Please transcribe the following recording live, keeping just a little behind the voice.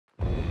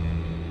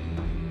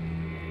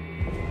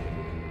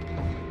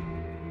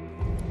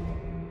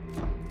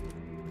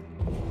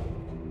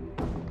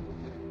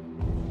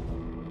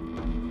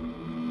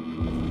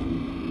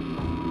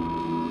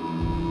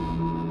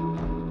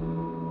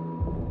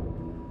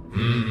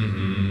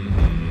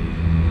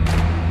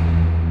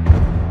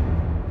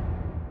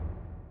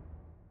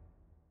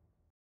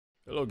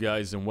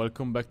guys, and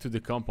welcome back to the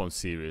compound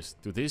series.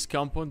 Today's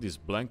compound is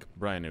Blanc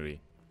Brinery.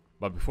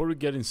 But before we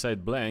get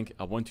inside Blanc,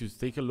 I want you to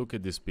take a look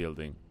at this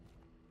building.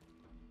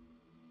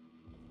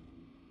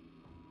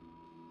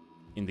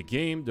 In the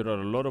game, there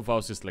are a lot of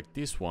houses like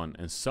this one,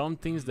 and some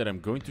things that I'm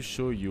going to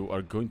show you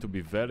are going to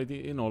be valid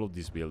in all of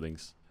these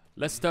buildings.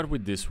 Let's start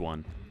with this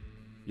one.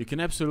 You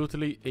can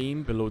absolutely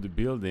aim below the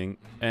building,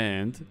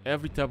 and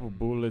every type of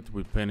bullet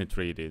will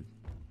penetrate it.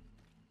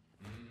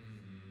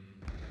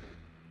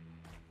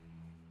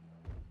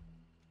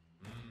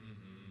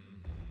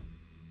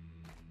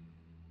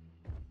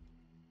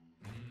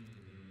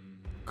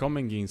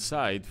 Coming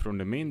inside from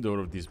the main door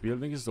of this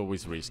building is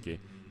always risky.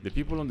 The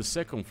people on the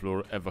second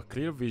floor have a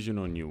clear vision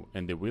on you,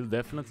 and they will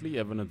definitely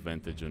have an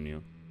advantage on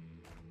you.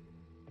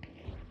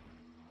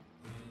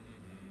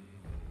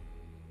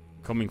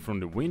 Coming from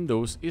the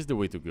windows is the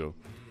way to go.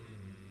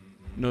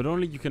 Not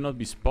only you cannot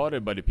be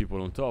spotted by the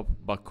people on top,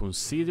 but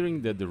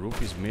considering that the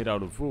roof is made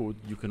out of wood,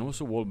 you can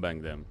also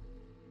wallbang them.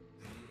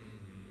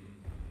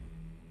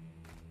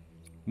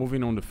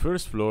 Moving on the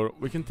first floor,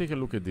 we can take a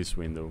look at this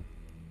window.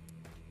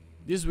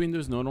 This window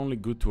is not only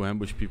good to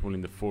ambush people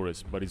in the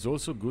forest, but it's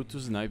also good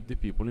to snipe the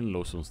people in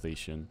Lawson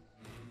Station.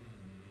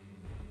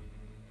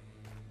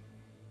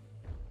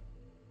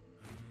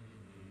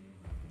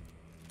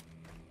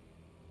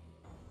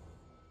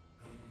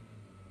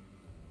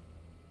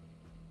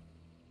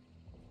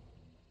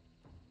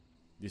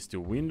 These two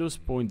windows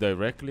point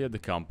directly at the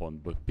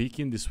compound, but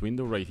peeking this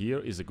window right here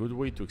is a good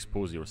way to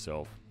expose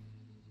yourself.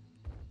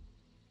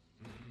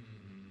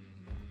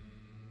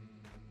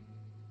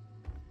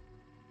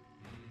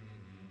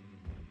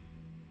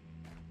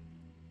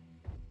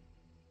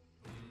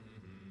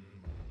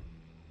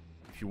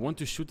 If you want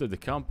to shoot at the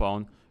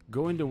compound,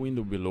 go in the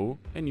window below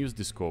and use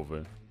this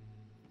cover.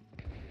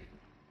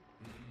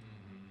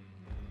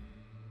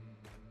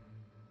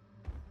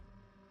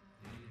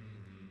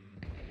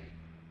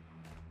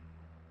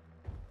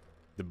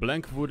 The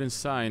blank wooden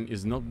sign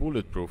is not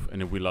bulletproof,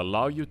 and it will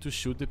allow you to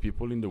shoot the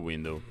people in the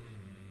window.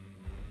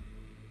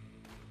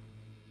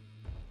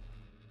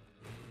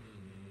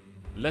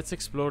 Let's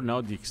explore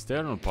now the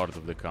external part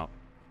of the compound.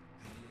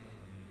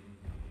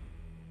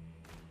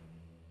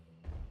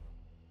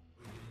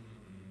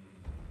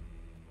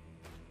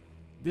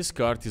 This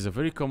cart is a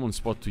very common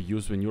spot to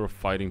use when you're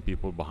fighting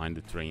people behind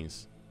the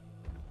trains.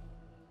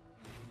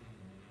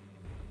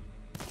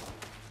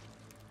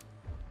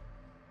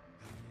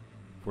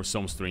 For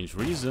some strange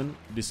reason,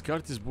 this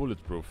cart is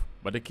bulletproof,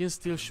 but it can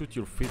still shoot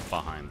your feet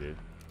behind it.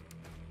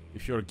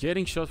 If you're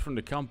getting shot from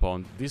the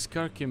compound, this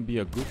cart can be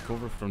a good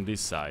cover from this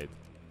side.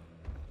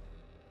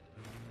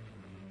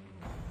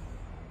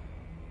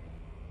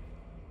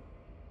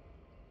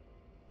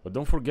 But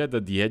don't forget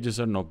that the edges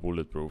are not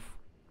bulletproof.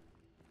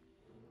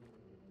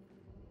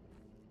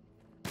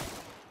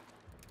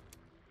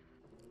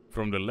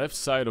 From the left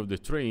side of the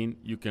train,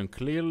 you can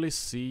clearly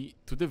see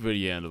to the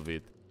very end of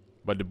it,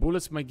 but the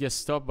bullets might get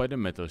stopped by the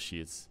metal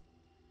sheets.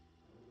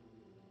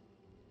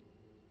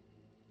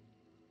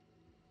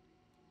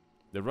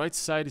 The right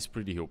side is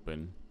pretty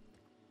open.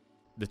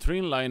 The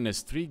train line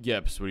has 3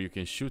 gaps where you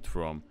can shoot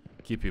from.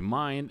 Keep in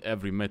mind,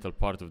 every metal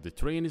part of the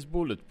train is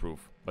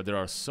bulletproof, but there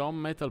are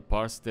some metal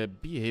parts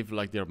that behave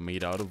like they're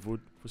made out of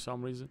wood for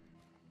some reason.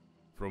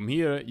 From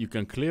here, you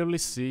can clearly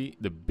see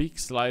the big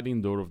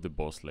sliding door of the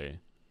boss lair.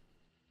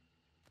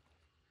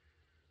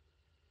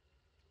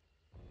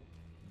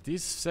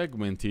 This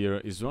segment here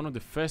is one of the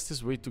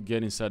fastest ways to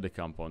get inside the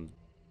compound.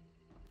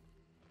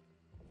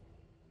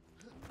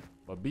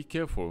 But be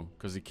careful,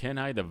 cause you can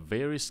hide a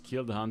very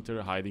skilled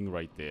hunter hiding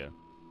right there.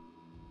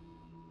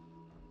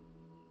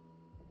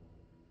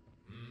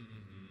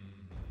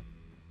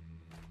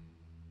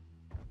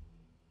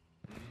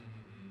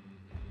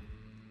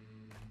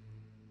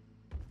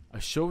 I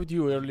showed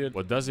you earlier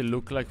what does it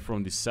look like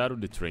from the side of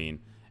the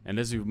train, and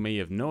as you may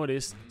have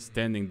noticed,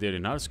 standing there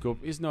in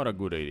hardscope is not a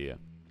good idea.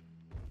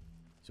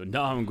 So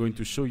now I'm going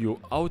to show you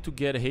how to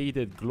get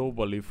hated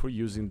globally for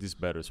using this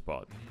better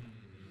spot.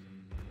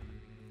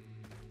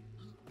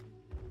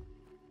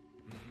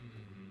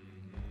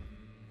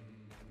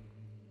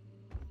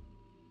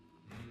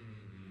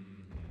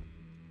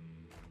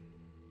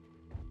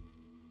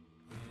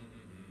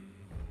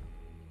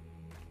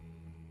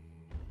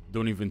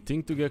 Don't even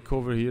think to get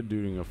cover here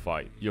during a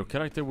fight. Your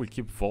character will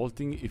keep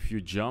vaulting if you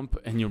jump,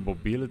 and your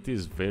mobility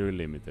is very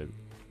limited.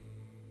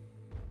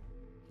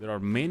 There are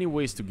many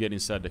ways to get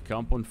inside the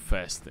compound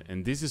fast,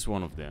 and this is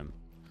one of them.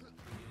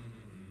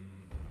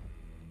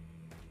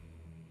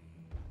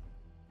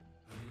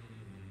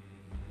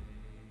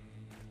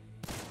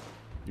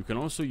 You can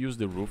also use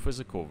the roof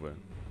as a cover.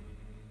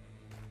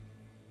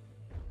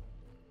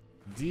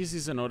 This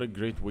is another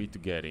great way to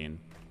get in.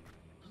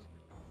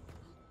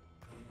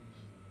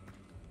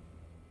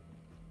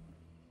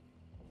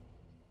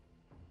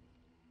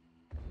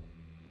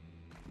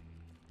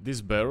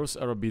 These barrels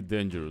are a bit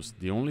dangerous.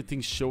 The only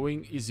thing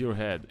showing is your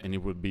head, and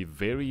it will be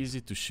very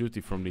easy to shoot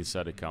it from the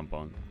inside the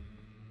compound.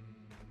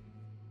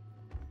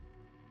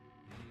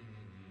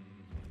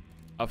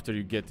 After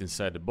you get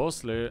inside the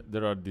boss lair,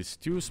 there are these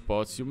two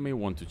spots you may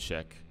want to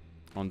check.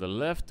 On the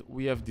left,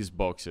 we have these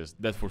boxes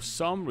that for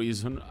some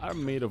reason are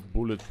made of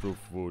bulletproof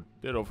wood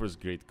that offers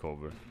great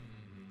cover.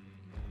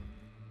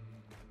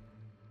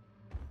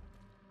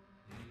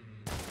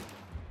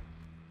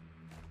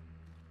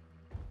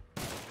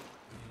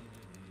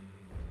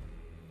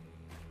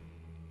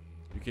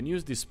 You can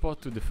use this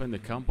spot to defend the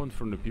compound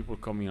from the people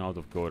coming out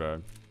of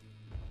Godard.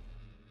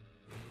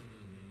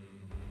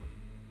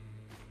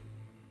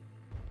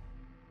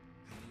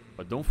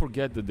 But don't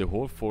forget that the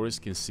whole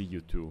forest can see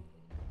you too.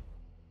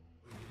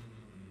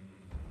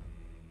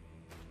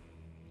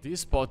 This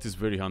spot is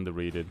very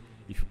underrated.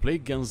 If you play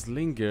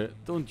Gunslinger,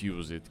 don't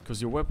use it,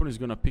 cause your weapon is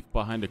gonna pick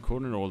behind the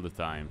corner all the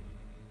time.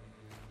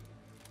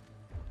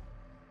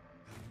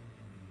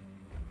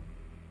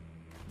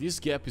 This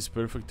gap is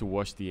perfect to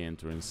watch the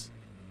entrance.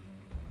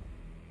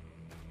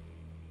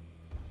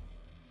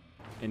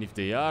 And if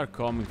they are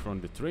coming from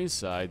the train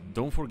side,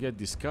 don't forget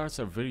these cars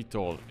are very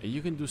tall and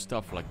you can do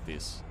stuff like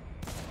this.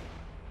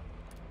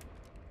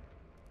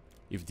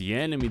 If the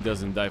enemy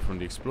doesn't die from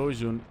the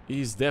explosion,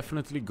 he is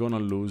definitely gonna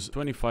lose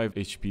 25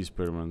 HPs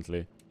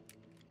permanently.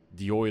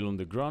 The oil on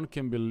the ground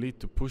can be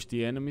lit to push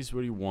the enemies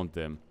where you want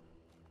them.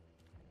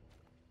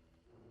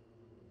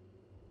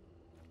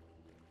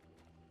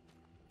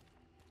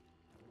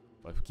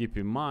 But keep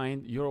in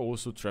mind, you're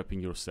also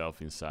trapping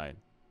yourself inside.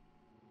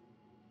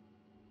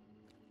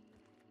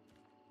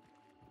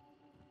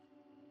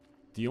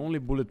 The only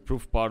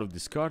bulletproof part of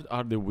this card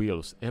are the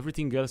wheels.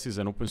 Everything else is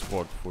an open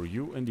spot for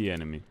you and the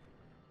enemy.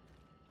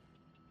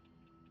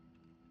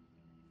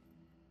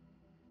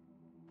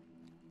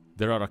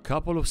 There are a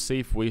couple of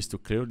safe ways to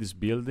clear this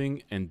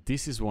building, and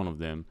this is one of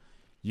them.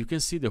 You can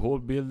see the whole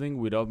building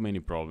without many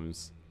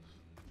problems.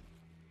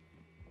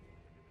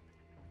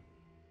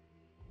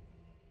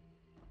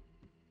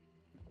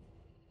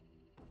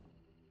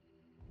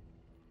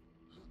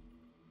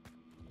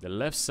 The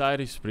left side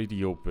is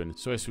pretty open,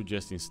 so I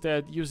suggest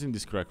instead using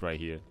this crack right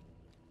here.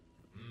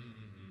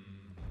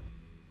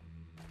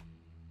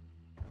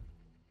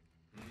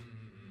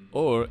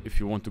 Or, if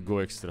you want to go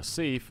extra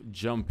safe,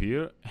 jump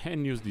here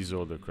and use this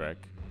other crack.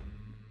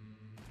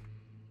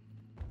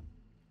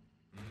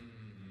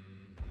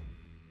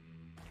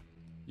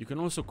 You can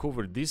also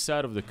cover this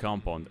side of the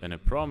compound, and I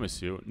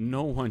promise you,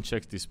 no one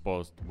checks this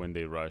post when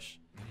they rush.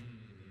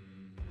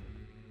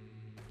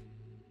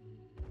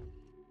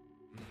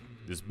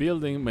 This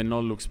building may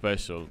not look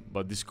special,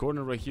 but this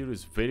corner right here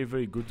is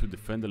very good to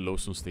defend the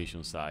Lawson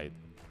station side.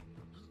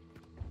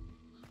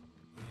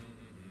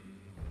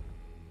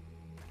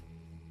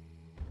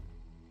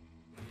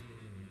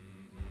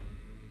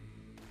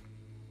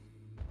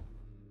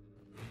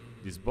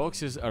 These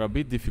boxes are a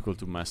bit difficult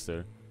to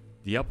master.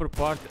 The upper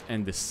part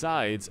and the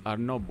sides are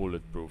not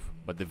bulletproof,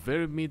 but the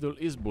very middle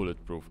is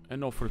bulletproof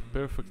and offers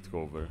perfect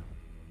cover.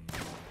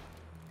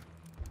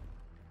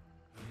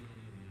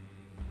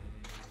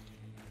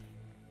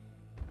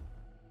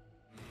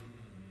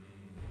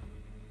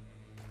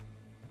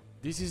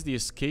 This is the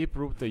escape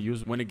route I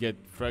use when I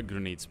get frag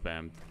grenade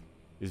spammed.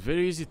 It's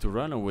very easy to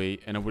run away,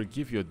 and I will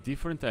give you a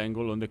different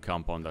angle on the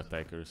compound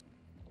attackers.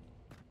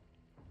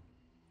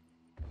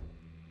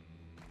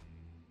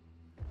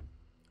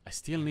 I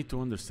still need to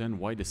understand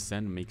why the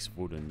sand makes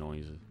wooden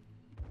noise.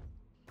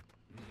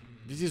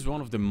 This is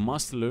one of the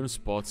must-learn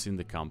spots in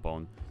the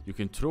compound. You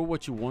can throw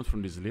what you want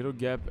from this little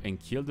gap and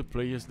kill the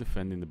players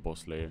defending the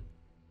boss lair.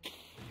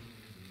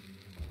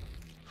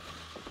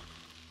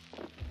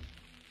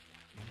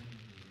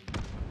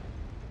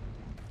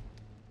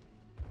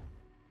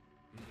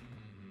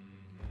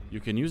 You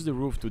can use the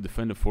roof to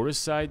defend the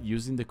forest side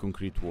using the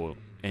concrete wall,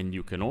 and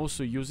you can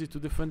also use it to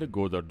defend the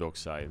Godard dock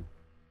side.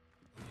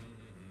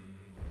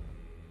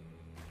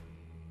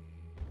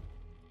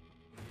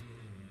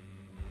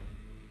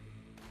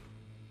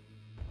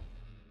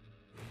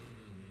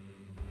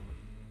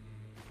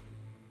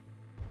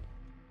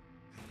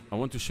 I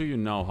want to show you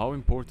now how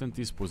important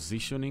is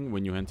positioning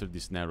when you enter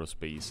this narrow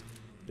space.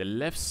 The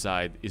left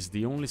side is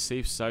the only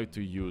safe side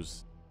to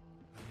use.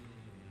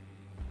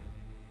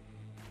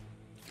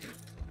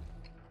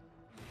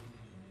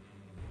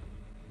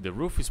 The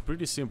roof is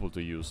pretty simple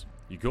to use.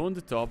 You go on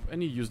the top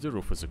and you use the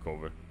roof as a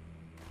cover.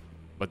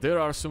 But there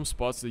are some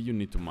spots that you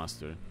need to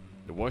master.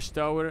 The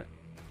watchtower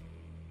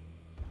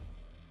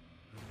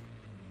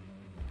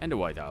and the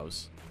White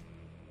House.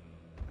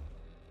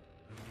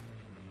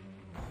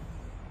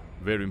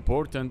 Very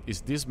important is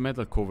this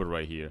metal cover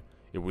right here.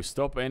 It will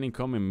stop any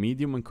incoming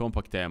medium and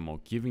compact ammo,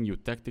 giving you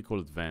tactical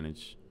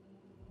advantage.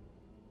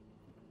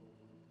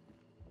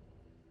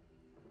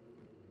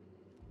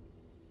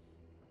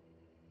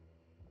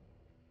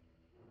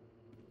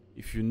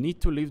 If you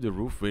need to leave the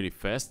roof very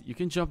fast, you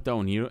can jump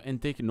down here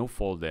and take no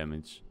fall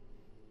damage.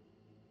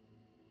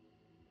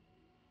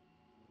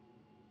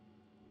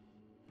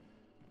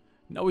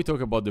 Now we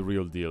talk about the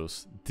real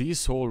deals.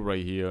 This hole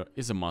right here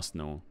is a must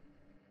know.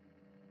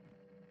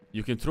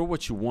 You can throw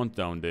what you want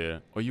down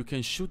there, or you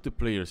can shoot the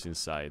players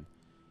inside.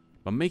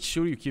 But make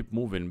sure you keep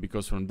moving,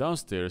 because from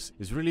downstairs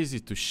it's really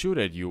easy to shoot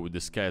at you with the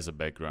sky as a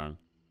background.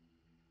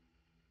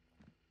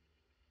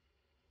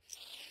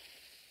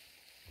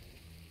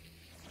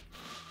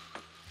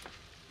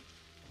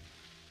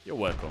 You're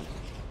welcome.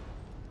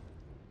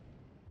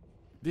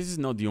 This is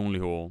not the only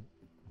hole.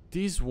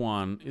 This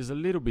one is a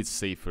little bit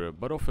safer,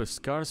 but offers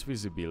scarce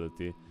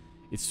visibility.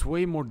 It's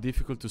way more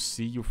difficult to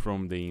see you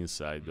from the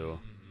inside though.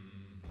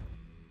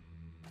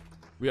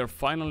 We are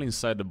finally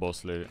inside the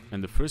boss lair,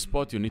 and the first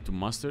spot you need to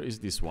master is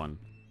this one.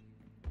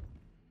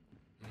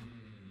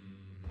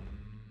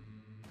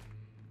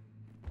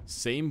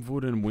 Same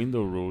wooden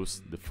window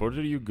rules, the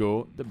further you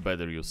go, the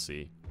better you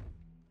see.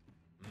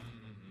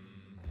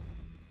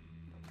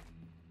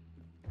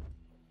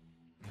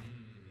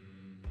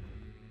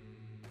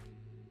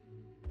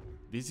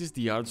 This is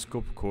the hard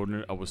scope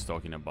corner I was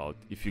talking about.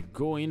 If you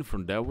go in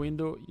from that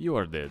window, you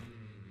are dead.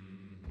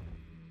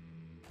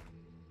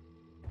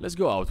 Let's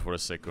go out for a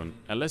second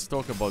and let's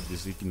talk about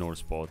this ignore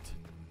spot.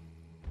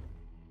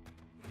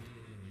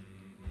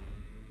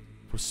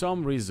 For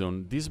some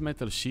reason, this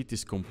metal sheet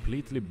is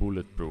completely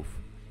bulletproof.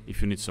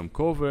 If you need some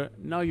cover,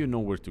 now you know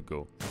where to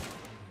go.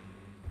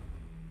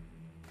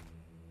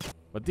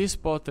 But this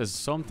spot has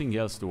something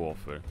else to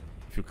offer.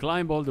 If you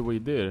climb all the way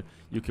there,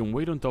 you can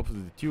wait on top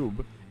of the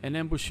tube and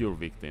ambush your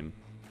victim.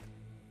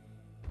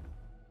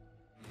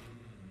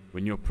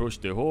 When you approach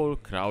the hole,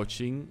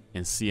 crouching,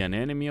 and see an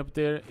enemy up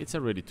there, it's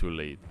already too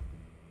late.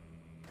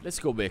 Let's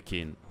go back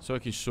in, so I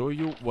can show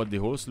you what the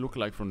holes look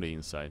like from the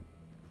inside.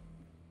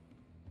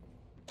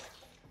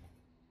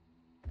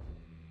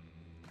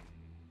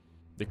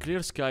 The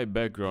clear sky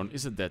background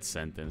is a death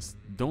sentence.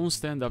 Don't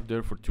stand up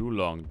there for too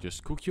long,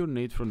 just cook your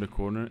nade from the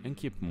corner and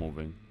keep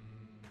moving.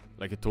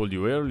 Like I told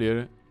you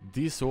earlier,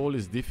 this hole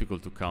is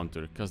difficult to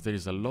counter, cause there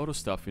is a lot of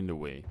stuff in the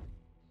way.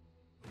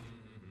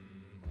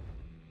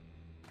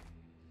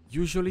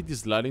 Usually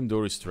this sliding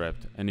door is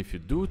trapped, and if you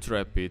do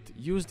trap it,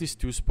 use these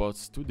two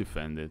spots to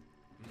defend it.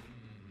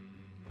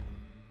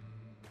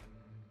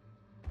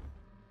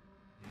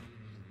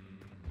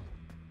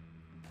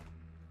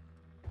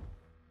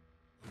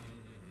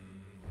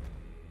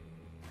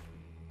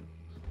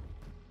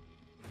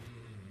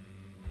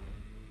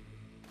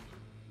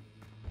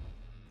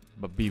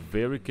 But be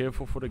very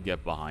careful for the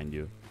gap behind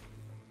you.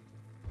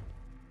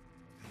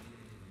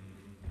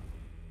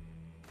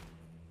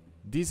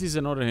 This is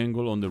another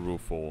angle on the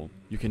roof hole.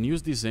 You can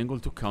use this angle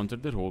to counter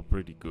the hole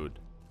pretty good.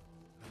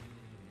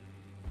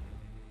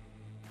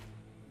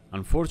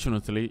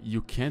 Unfortunately,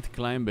 you can't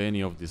climb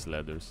any of these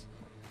ladders.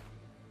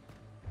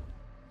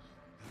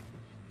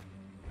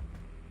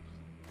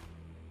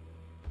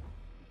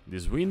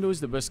 This window is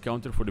the best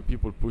counter for the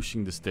people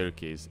pushing the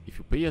staircase. If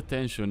you pay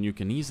attention, you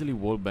can easily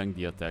wallbang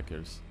the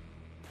attackers.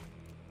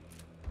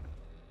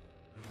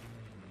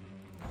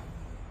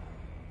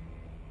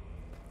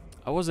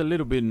 I was a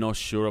little bit not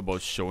sure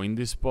about showing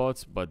these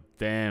spots, but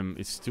damn,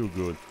 it's still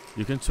good.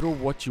 You can throw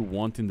what you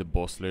want in the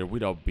boss lair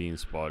without being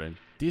spotted.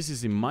 This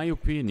is, in my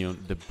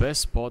opinion, the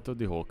best spot of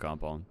the whole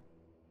compound.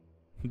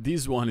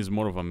 This one is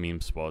more of a meme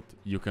spot.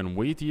 You can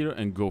wait here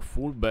and go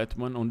full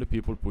Batman on the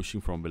people pushing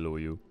from below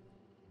you.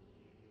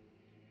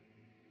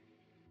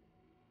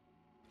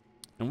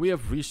 And we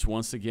have reached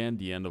once again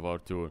the end of our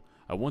tour.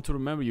 I want to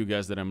remember you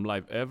guys that I'm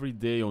live every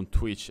day on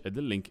Twitch at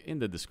the link in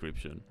the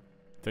description.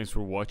 Thanks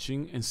for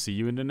watching and see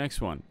you in the next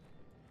one.